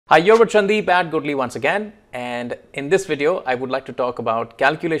Hi, you're with Chandeep at Goodly once again, and in this video I would like to talk about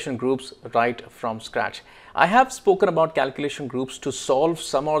calculation groups right from scratch. I have spoken about calculation groups to solve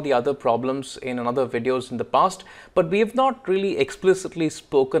some or the other problems in other videos in the past, but we have not really explicitly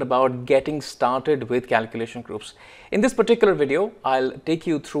spoken about getting started with calculation groups. In this particular video, I'll take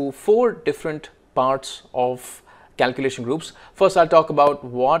you through 4 different parts of calculation groups. First, I'll talk about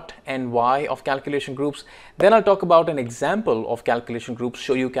what and why of calculation groups. Then I'll talk about an example of calculation groups,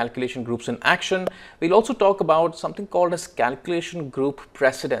 show you calculation groups in action. We'll also talk about something called as calculation group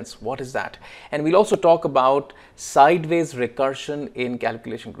precedence. What is that? And we'll also talk about sideways recursion in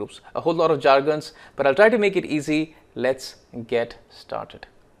calculation groups. A whole lot of jargons, but I'll try to make it easy. Let's get started.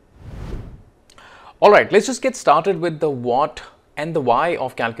 All right, let's just get started with the what and the why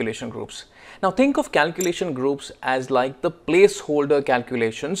of calculation groups. Now think of calculation groups as like the placeholder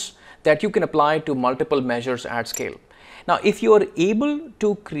calculations that you can apply to multiple measures at scale. Now if you are able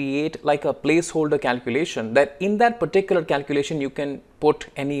to create like a placeholder calculation, that in that particular calculation you can put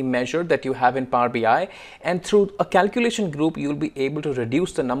any measure that you have in Power BI, and through a calculation group you will be able to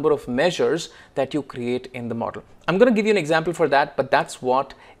reduce the number of measures that you create in the model. I'm going to give you an example for that, but that's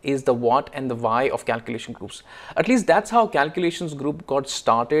what is the what and the why of calculation groups. At least that's how calculations group got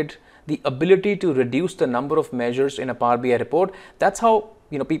started. The ability to reduce the number of measures in a Power BI report, that's how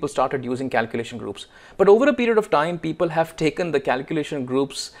people started using calculation groups. But over a period of time, people have taken the calculation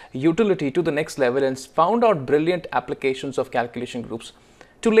groups utility to the next level and found out brilliant applications of calculation groups.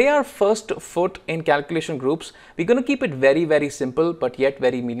 To lay our first foot in calculation groups, we're going to keep it very, very simple, but yet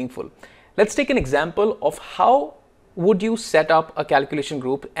very meaningful. Let's take an example of how would you set up a calculation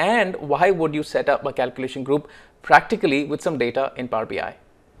group and why would you set up a calculation group practically with some data in Power BI.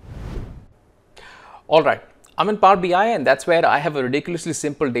 All right, I'm in Power BI and that's where I have a ridiculously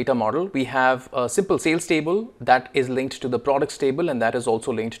simple data model. We have a simple sales table that is linked to the products table, and that is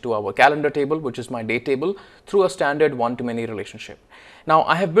also linked to our calendar table, which is my date table, through a standard one-to-many relationship. Now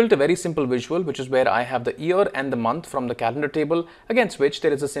I have built a very simple visual, which is where I have the year and the month from the calendar table, against which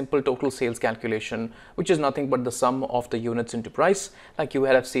there is a simple total sales calculation, which is nothing but the sum of the units into price, like you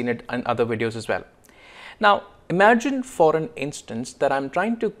have seen it in other videos as well. Now imagine for an instance that I'm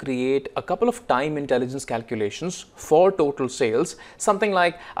trying to create a couple of time intelligence calculations for total sales. Something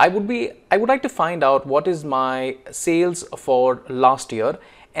like I would like to find out what is my sales for last year,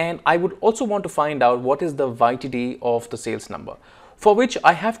 and I would also want to find out what is the YTD of the sales number, for which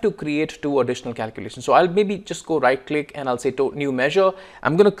I have to create 2 additional calculations. So I'll maybe just go right click and I'll say new measure.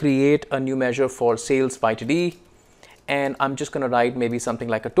 I'm going to create a new measure for sales YTD. And I'm just going to write maybe something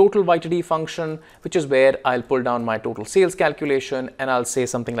like a total YTD function, which is where I'll pull down my total sales calculation and I'll say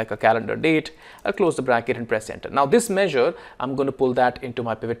something like a calendar date. I'll close the bracket and press enter. Now this measure, I'm going to pull that into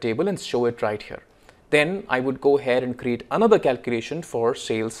my pivot table and show it right here. Then I would go ahead and create another calculation for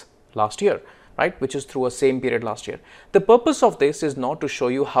sales last year, right, which is through a same period last year. The purpose of this is not to show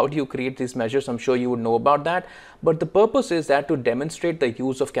you how do you create these measures. I'm sure you would know about that. But the purpose is that to demonstrate the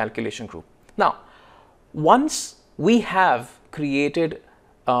use of calculation group. Now, once we have created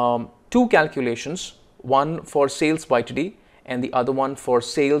 2 calculations, one for sales YTD and the other one for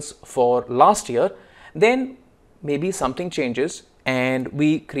sales for last year, then maybe something changes and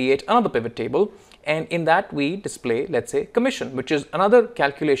we create another pivot table, and in that we display, let's say, commission, which is another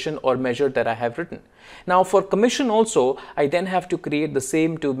calculation or measure that I have written. Now for commission also, I then have to create the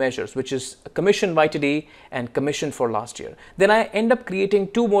same 2 measures, which is commission YTD and commission for last year. Then I end up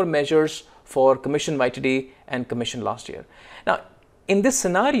creating 2 more measures for commission YTD and commission last year. Now in this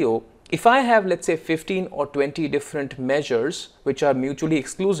scenario, if I have, let's say, 15 or 20 different measures which are mutually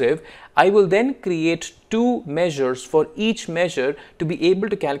exclusive, I will then create 2 measures for each measure to be able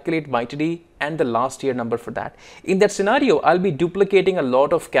to calculate YTD and the last year number for that. In that scenario, I'll be duplicating a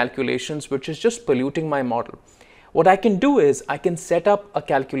lot of calculations, which is just polluting my model. What I can do is I can set up a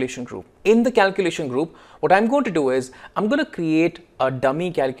calculation group. In the calculation group, what I'm going to do is I'm going to create a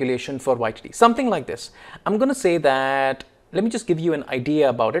dummy calculation for YTD, something like this. I'm going to say that, let me just give you an idea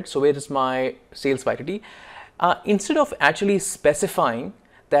about it. So where is my sales YTD? Instead of actually specifying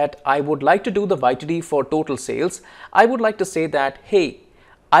that I would like to do the YTD for total sales, I would like to say that, hey,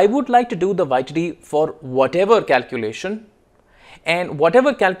 I would like to do the YTD for whatever calculation, and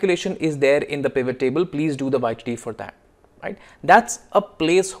whatever calculation is there in the pivot table, please do the YTD for that. Right? That's a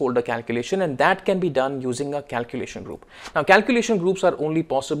placeholder calculation, and that can be done using a calculation group. Now calculation groups are only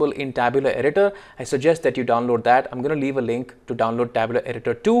possible in Tabular Editor. I suggest that you download that. I'm going to leave a link to download Tabular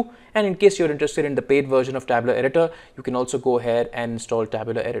Editor 2, and in case you're interested in the paid version of Tabular Editor, you can also go ahead and install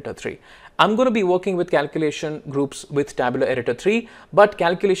Tabular Editor 3. I'm going to be working with calculation groups with Tabular Editor 3, but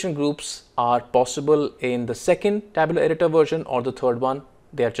calculation groups are possible in the second Tabular Editor version or the third one.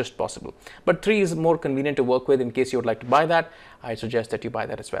 they are just possible. But 3 is more convenient to work with. In case you would like to buy that, I suggest that you buy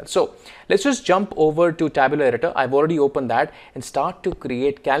that as well. So let's just jump over to Tabular Editor. I've already opened that and start to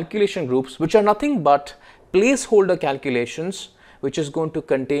create calculation groups, which are nothing but placeholder calculations, which is going to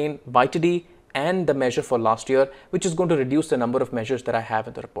contain YTD and the measure for last year, which is going to reduce the number of measures that I have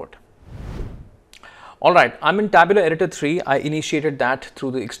in the report. All right, I'm in Tabular Editor 3. I initiated that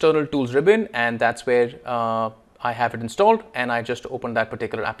through the external tools ribbon, and that's where I have it installed, and I just opened that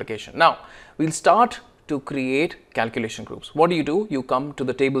particular application. Now we'll start to create calculation groups. What do? You come to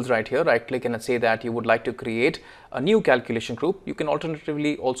the tables right here, right click and say that you would like to create a new calculation group. You can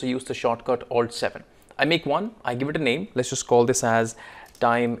alternatively also use the shortcut Alt-7. I make one, I give it a name. Let's just call this as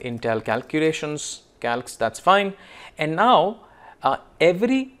Time Intel Calculations, Calcs, that's fine. And now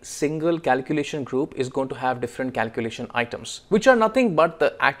every single calculation group is going to have different calculation items, which are nothing but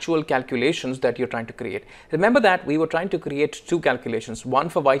the actual calculations that you're trying to create. Remember that we were trying to create 2 calculations, one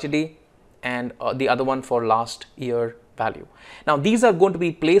for YTD and the other one for last year value. Now these are going to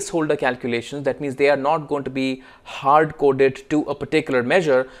be placeholder calculations. That means they are not going to be hard coded to a particular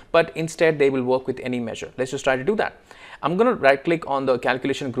measure, but instead they will work with any measure. Let's just try to do that. I'm going to right click on the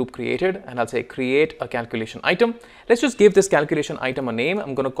calculation group created and I'll say create a calculation item. Let's just give this calculation item a name.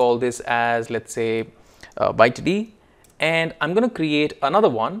 I'm going to call this as, let's say, YTD, and I'm going to create another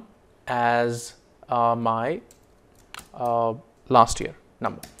one as my last year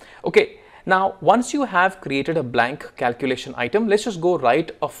number. Okay. Now, once you have created a blank calculation item, let's just go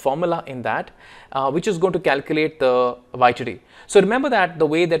write a formula in that, which is going to calculate the YTD. So remember that the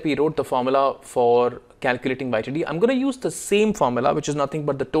way that we wrote the formula for calculating YTD, I'm going to use the same formula, which is nothing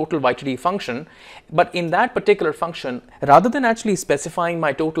but the total YTD function. But in that particular function, rather than actually specifying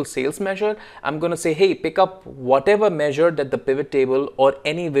my total sales measure, I'm going to say, hey, pick up whatever measure that the pivot table or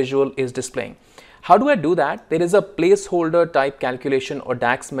any visual is displaying. How do I do that? There is a placeholder type calculation or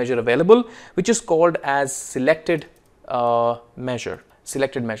DAX measure available, which is called as selected measure.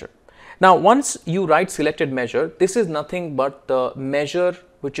 Now, once you write selected measure, this is nothing but the measure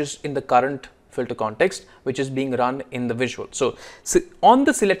which is in the current filter context, which is being run in the visual. So on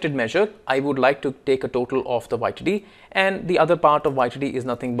the selected measure, I would like to take a total of the YTD, and the other part of YTD is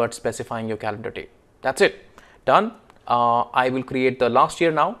nothing but specifying your calendar date. That's it. Done. I will create the last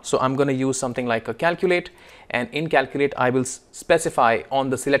year now. So I'm going to use something like a calculate, and in calculate I will specify on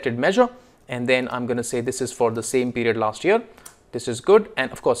the selected measure, and then I'm going to say this is for the same period last year. This is good,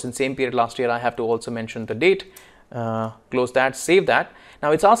 and of course in same period last year I have to also mention the date. Close that, save that.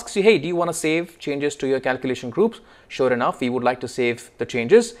 Now it asks you, hey, do you want to save changes to your calculation groups? Sure enough, we would like to save the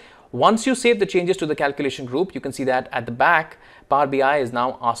changes. Once you save the changes to the calculation group, you can see that at the back, Power BI is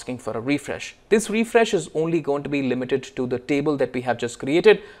now asking for a refresh. This refresh is only going to be limited to the table that we have just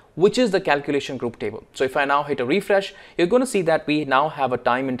created, which is the calculation group table. So if I now hit a refresh, you're going to see that we now have a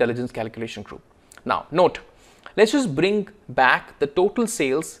time intelligence calculation group. Now note, let's just bring back the total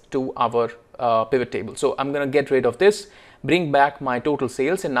sales to our pivot table. So I'm going to get rid of this, bring back my total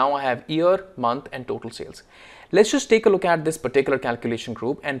sales, and now I have year, month, and total sales. Let's just take a look at this particular calculation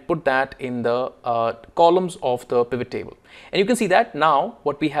group and put that in the columns of the pivot table. And you can see that now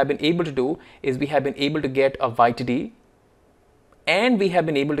what we have been able to do is we have been able to get a YTD, and we have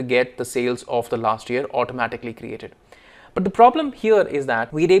been able to get the sales of the last year automatically created. But the problem here is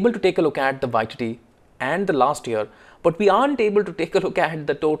that we're able to take a look at the YTD and the last year, but we aren't able to take a look at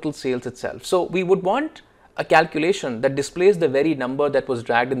the total sales itself. So we would want a calculation that displays the very number that was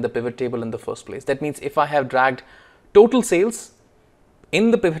dragged in the pivot table in the first place. That means if I have dragged total sales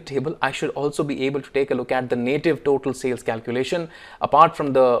in the pivot table, I should also be able to take a look at the native total sales calculation apart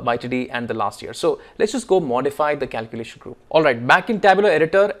from the YTD and the last year. So let's just go modify the calculation group. All right, back in Tabular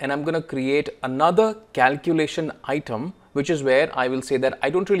Editor, and I'm going to create another calculation item, which is where I will say that I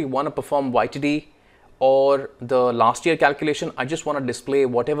don't really want to perform YTD or the last year calculation. I just want to display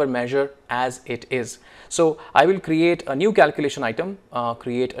whatever measure as it is. So I will create a new calculation item,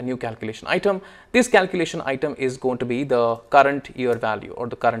 This calculation item is going to be the current year value or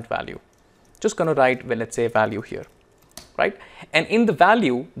the current value. Just going to write, well, let's say value here, right? And in the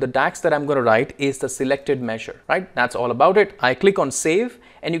value, the DAX that I'm going to write is the selected measure, right? That's all about it. I click on save,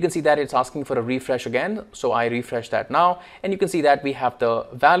 and you can see that it's asking for a refresh again. So I refresh that now, and you can see that we have the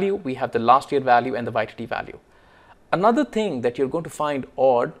value, we have the last year value, and the YTD value. Another thing that you're going to find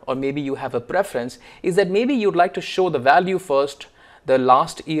odd, or maybe you have a preference, is that maybe you'd like to show the value first, the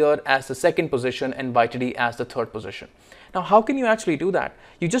last year as the second position, and YTD as the third position. Now, how can you actually do that?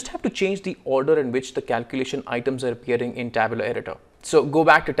 You just have to change the order in which the calculation items are appearing in Tabular Editor. So go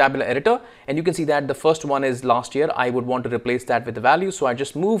back to Tabular Editor, and you can see that the first one is last year. I would want to replace that with the value. So I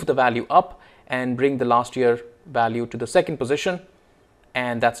just move the value up and bring the last year value to the second position.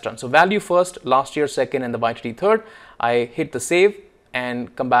 and that's done. So value first, last year second, and the YTD third. I hit the save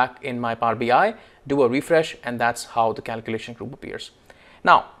and come back in my Power BI, do a refresh, and that's how the calculation group appears.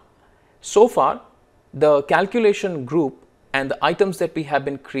 Now, so far, the calculation group and the items that we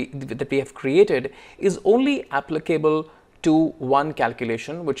have created is only applicable to one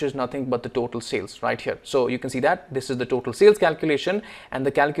calculation, which is nothing but the total sales right here. So you can see that this is the total sales calculation, and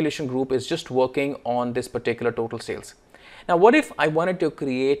the calculation group is just working on this particular total sales. Now, what if I wanted to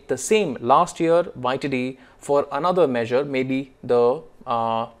create the same last year YTD for another measure, maybe the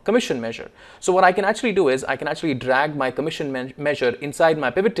commission measure? So what I can actually do is I can actually drag my commission measure inside my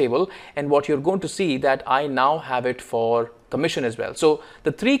pivot table, and what you're going to see that I now have it for commission as well. So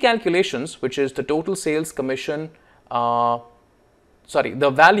the three calculations, which is the total sales, commission, the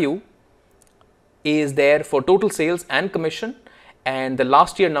value is there for total sales and commission, and the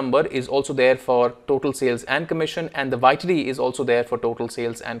last year number is also there for total sales and commission, and the YTD is also there for total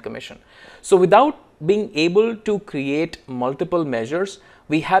sales and commission. So without being able to create multiple measures,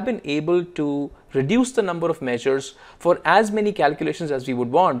 we have been able to reduce the number of measures for as many calculations as we would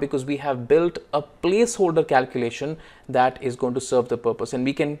want, because we have built a placeholder calculation that is going to serve the purpose, and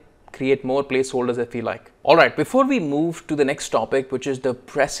we can create more placeholders if we like. All right, before we move to the next topic, which is the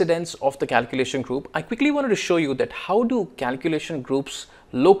precedence of the calculation group, I quickly wanted to show you that how do calculation groups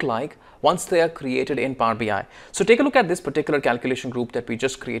look like once they are created in Power BI. So take a look at this particular calculation group that we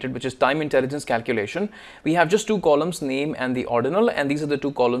just created, which is time intelligence calculation. We have just two columns, name and the ordinal, and these are the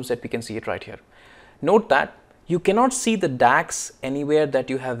two columns that we can see it right here. Note that you cannot see the DAX anywhere that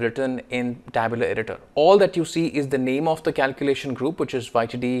you have written in Tabular Editor. All that you see is the name of the calculation group, which is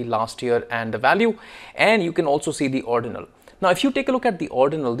YTD, last year, and the value, and you can also see the ordinal. Now, if you take a look at the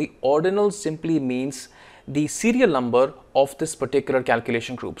ordinal simply means the serial number of this particular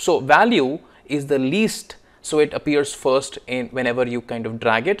calculation group. So value is the least, so it appears first in whenever you kind of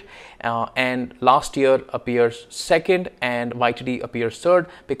drag it, and last year appears second, and YTD appears third,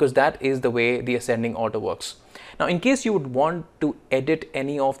 because that is the way the ascending order works. Now, in case you would want to edit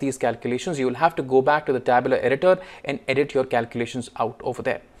any of these calculations, you will have to go back to the Tabular Editor and edit your calculations out over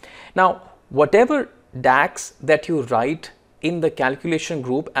there. Now, whatever DAX that you write in the calculation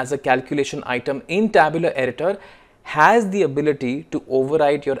group as a calculation item in Tabular Editor has the ability to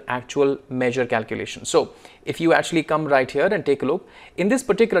override your actual measure calculation. So if you actually come right here and take a look, in this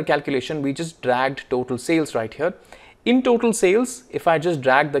particular calculation, we just dragged total sales right here. In total sales, if I just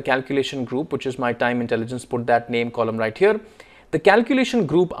drag the calculation group, which is my time intelligence, put that name column right here, the calculation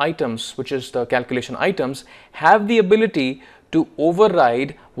group items, which is the calculation items, have the ability to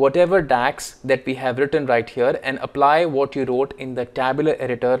override whatever DAX that we have written right here and apply what you wrote in the Tabular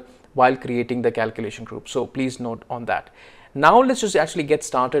Editor while creating the calculation group. So please note on that. Now let's just actually get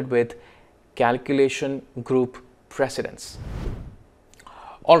started with calculation group precedence.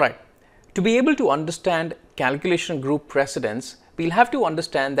 All right, to be able to understand calculation group precedence, we'll have to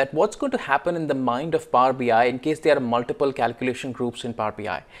understand that what's going to happen in the mind of Power BI in case there are multiple calculation groups in Power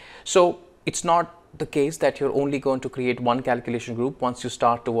BI. So it's not the case that you're only going to create one calculation group. Once you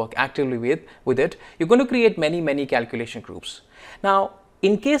start to work actively with it, you're going to create many calculation groups. Now,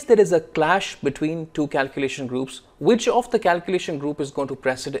 in case there is a clash between two calculation groups, which of the calculation group is going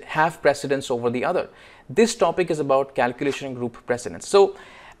to have precedence over the other? This topic is about calculation group precedence. So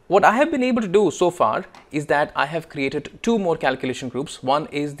what I have been able to do so far is that I have created two more calculation groups. One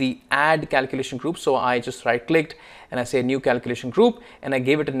is the add calculation group. So I just right clicked and I say new calculation group, and I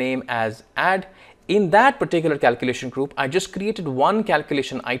gave it a name as add. In that particular calculation group, I just created one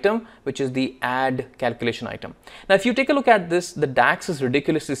calculation item, which is the add calculation item. Now, if you take a look at this, the DAX is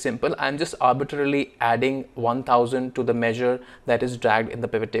ridiculously simple. I'm just arbitrarily adding 1000 to the measure that is dragged in the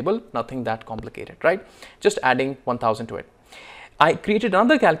pivot table. Nothing that complicated, right? Just adding 1000 to it. I created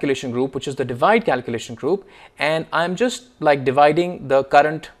another calculation group, which is the divide calculation group, and I'm just like dividing the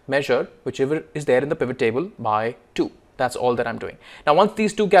current measure, whichever is there in the pivot table, by 2. That's all that I'm doing. Now, once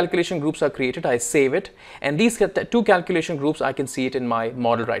these two calculation groups are created, I save it, and these two calculation groups, I can see it in my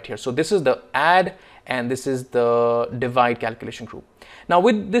model right here. So this is the add and this is the divide calculation group. Now,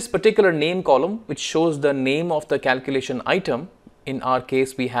 with this particular name column, which shows the name of the calculation item, in our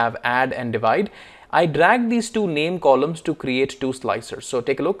case we have add and divide, I drag these two name columns to create two slicers. So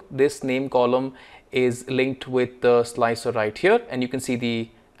take a look, this name column is linked with the slicer right here, and you can see the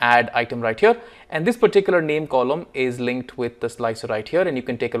add item right here, and this particular name column is linked with the slicer right here, and you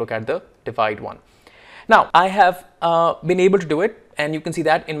can take a look at the divide one. Now, I have been able to do it, and you can see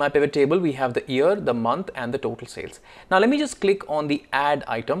that in my pivot table we have the year, the month, and the total sales. Now let me just click on the add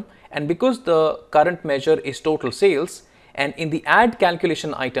item, and because the current measure is total sales, And in the add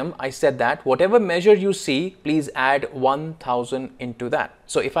calculation item, I said that whatever measure you see, please add 1000 into that.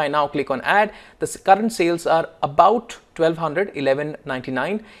 So if I now click on add, the current sales are about 1200,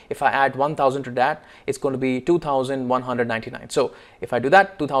 1199. If I add 1000 to that, it's going to be 2199. So if I do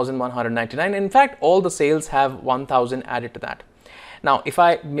that, 2199, in fact, all the sales have 1000 added to that. Now, if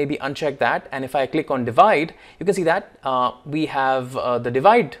I maybe uncheck that and if I click on divide, you can see that we have the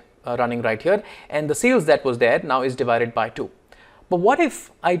divide running right here, and the sales that was there now is divided by 2. But what if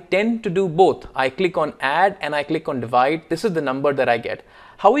I tend to do both? I click on add and I click on divide. This is the number that I get.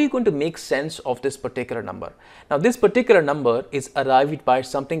 How are you going to make sense of this particular number? Now, this particular number is arrived by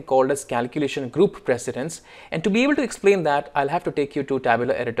something called as calculation group precedence. And to be able to explain that, I'll have to take you to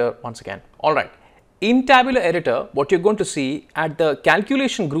Tabular Editor once again. All right. In Tabular Editor, what you're going to see at the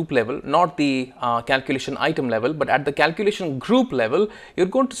calculation group level, not the calculation item level, but at the calculation group level, you're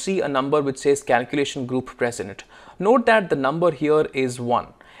going to see a number which says calculation group precedent. Note that the number here is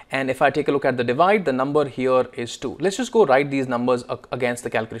 1. And if I take a look at the divide, the number here is 2. Let's just go write these numbers against the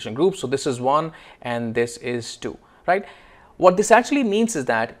calculation group. So this is 1 and this is 2, right? What this actually means is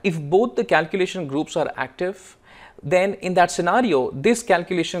that if both the calculation groups are active, then in that scenario, this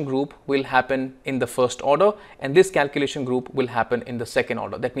calculation group will happen in the first order and this calculation group will happen in the second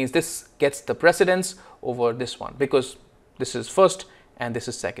order. That means this gets the precedence over this one because this is first and this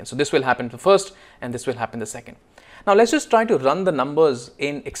is second. So this will happen the first and this will happen the second. Now let's just try to run the numbers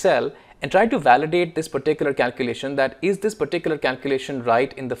in Excel and try to validate this particular calculation, that is this particular calculation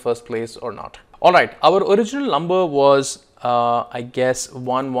right in the first place or not. All right, our original number was I guess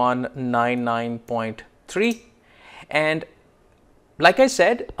 1199.3. And like I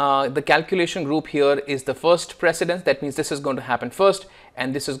said, the calculation group here is the first precedence. That means this is going to happen first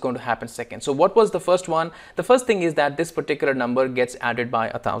and this is going to happen second. So what was the first one? The first thing is that this particular number gets added by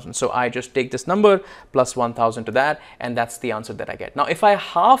 1000. So I just take this number plus 1000 to that, and that's the answer that I get. Now, if I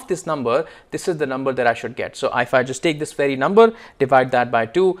half this number, this is the number that I should get. So if I just take this very number, divide that by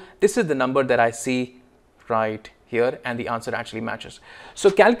 2, this is the number that I see right here, and the answer actually matches.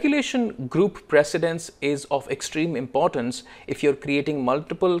 So calculation group precedence is of extreme importance. If you're creating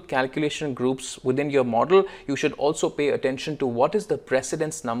multiple calculation groups within your model, you should also pay attention to what is the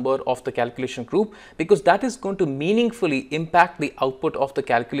precedence number of the calculation group, because that is going to meaningfully impact the output of the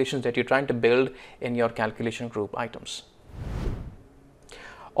calculations that you're trying to build in your calculation group items.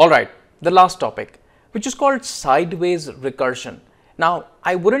 All right, the last topic, which is called sideways recursion. Now,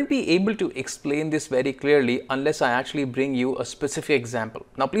 I wouldn't be able to explain this very clearly unless I actually bring you a specific example.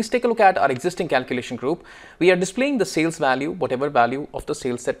 Now, please take a look at our existing calculation group. We are displaying the sales value, whatever value of the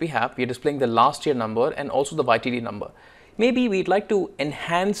sales that we have. We are displaying the last year number and also the YTD number. Maybe we'd like to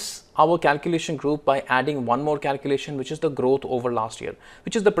enhance our calculation group by adding one more calculation, which is the growth over last year,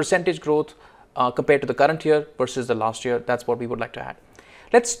 which is the percentage growth compared to the current year versus the last year. That's what we would like to add.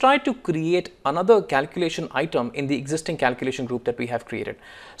 Let's try to create another calculation item in the existing calculation group that we have created.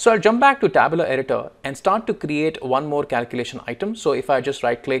 So I'll jump back to Tabular Editor and start to create one more calculation item. So if I just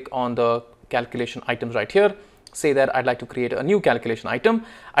right click on the calculation items right here, say that I'd like to create a new calculation item.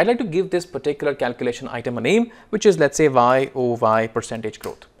 I'd like to give this particular calculation item a name, which is, let's say, YOY percentage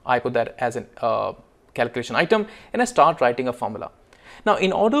growth. I put that as a calculation item and I start writing a formula. Now,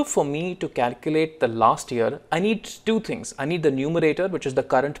 in order for me to calculate the last year, I need two things. I need the numerator, which is the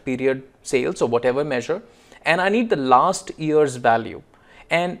current period sales or whatever measure, and I need the last year's value.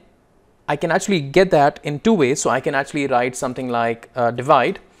 And I can actually get that in two ways. So I can actually write something like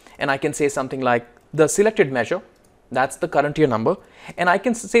divide, and I can say something like the selected measure, that's the current year number, and I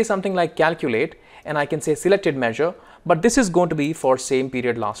can say something like calculate, and I can say selected measure, but this is going to be for same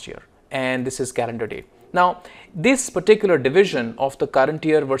period last year, and this is calendar date. Now, this particular division of the current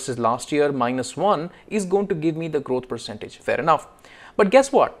year versus last year minus 1 is going to give me the growth percentage. Fair enough. But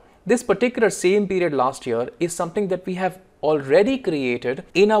guess what? This particular same period last year is something that we have already created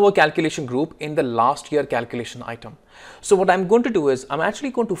in our calculation group in the last year calculation item. So what I'm going to do is I'm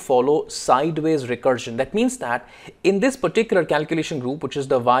actually going to follow sideways recursion. That means that in this particular calculation group, which is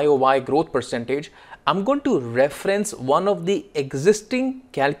the YOY growth percentage, I'm going to reference one of the existing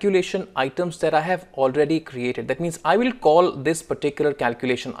calculation items that I have already created. That means I will call this particular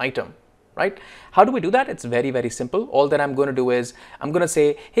calculation item, right? How do we do that? It's very, very simple. All that I'm going to do is I'm going to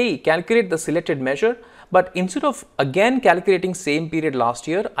say, hey, calculate the selected measure. But instead of again calculating same period last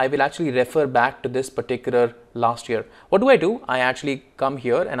year, I will actually refer back to this particular last year. What do? I actually come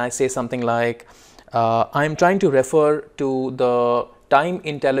here and I say something like, I'm trying to refer to the time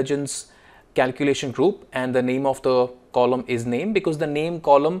intelligence calculation group, and the name of the column is name, because the name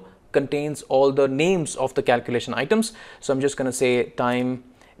column contains all the names of the calculation items. So I'm just going to say time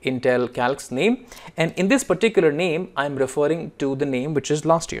Intel Calc's name, and in this particular name I'm referring to the name which is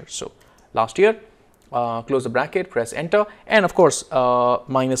last year. So last year, close the bracket, press enter, and of course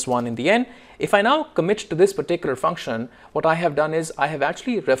 -1 in the end. If I now commit to this particular function, what I have done is I have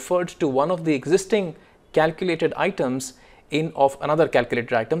actually referred to one of the existing calculated items of another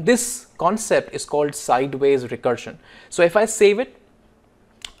calculated item. This concept is called sideways recursion. So if I save it,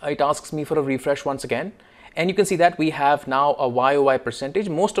 it asks me for a refresh once again, and you can see that we have now a YOY percentage.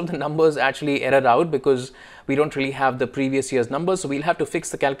 Most of the numbers actually error out because we don't really have the previous year's numbers, so we'll have to fix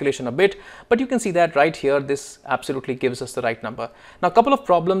the calculation a bit, but you can see that right here this absolutely gives us the right number. Now a couple of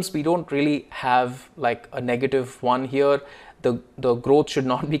problems, we don't really have like a -1 here. The growth should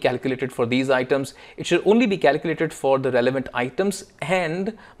not be calculated for these items. It should only be calculated for the relevant items,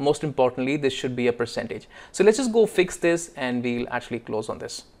 and most importantly this should be a percentage. So let's just go fix this and we'll actually close on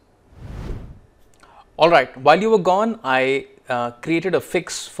this. Alright, while you were gone, I created a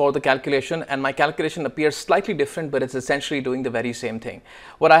fix for the calculation, and my calculation appears slightly different, but it's essentially doing the very same thing.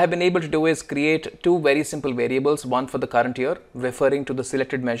 What I have been able to do is create two very simple variables, one for the current year referring to the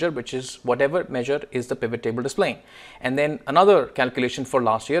selected measure, which is whatever measure is the pivot table displaying, and then another calculation for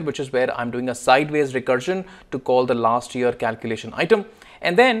last year, which is where I'm doing a sideways recursion to call the last year calculation item.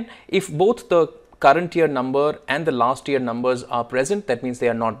 And then if both the current year number and the last year numbers are present, that means they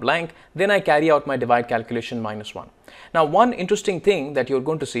are not blank, then I carry out my divide calculation -1. Now one interesting thing that you're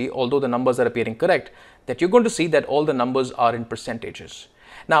going to see, although the numbers are appearing correct, that you're going to see that all the numbers are in percentages.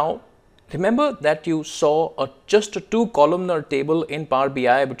 Now remember that you saw just a 2-columnar table in Power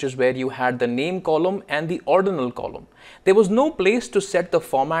BI, which is where you had the name column and the ordinal column. There was no place to set the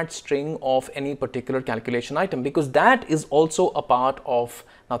format string of any particular calculation item, because that is also a part of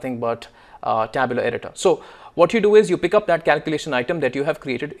nothing but Tabular Editor. So what you do is you pick up that calculation item that you have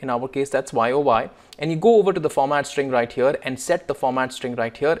created, in our case that's YOY, and you go over to the format string right here and set the format string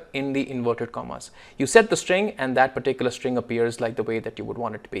right here in the inverted commas. You set the string and that particular string appears like the way that you would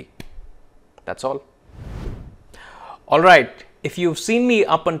want it to be. That's all. Alright, if you've seen me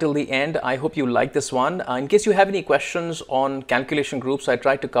up until the end, I hope you like this one. In case you have any questions on calculation groups, I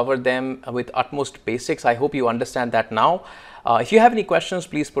tried to cover them with utmost basics. I hope you understand that now. If you have any questions,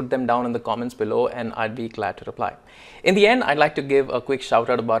 please put them down in the comments below and I'd be glad to reply. In the end, I'd like to give a quick shout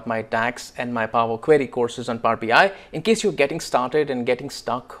out about my DAX and my Power Query courses on Power BI. In case you're getting started and getting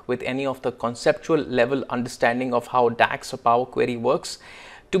stuck with any of the conceptual level understanding of how DAX or Power Query works,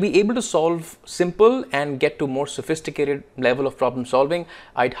 to be able to solve simple and get to more sophisticated level of problem solving,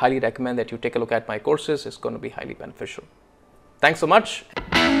 I'd highly recommend that you take a look at my courses. It's going to be highly beneficial. Thanks so much.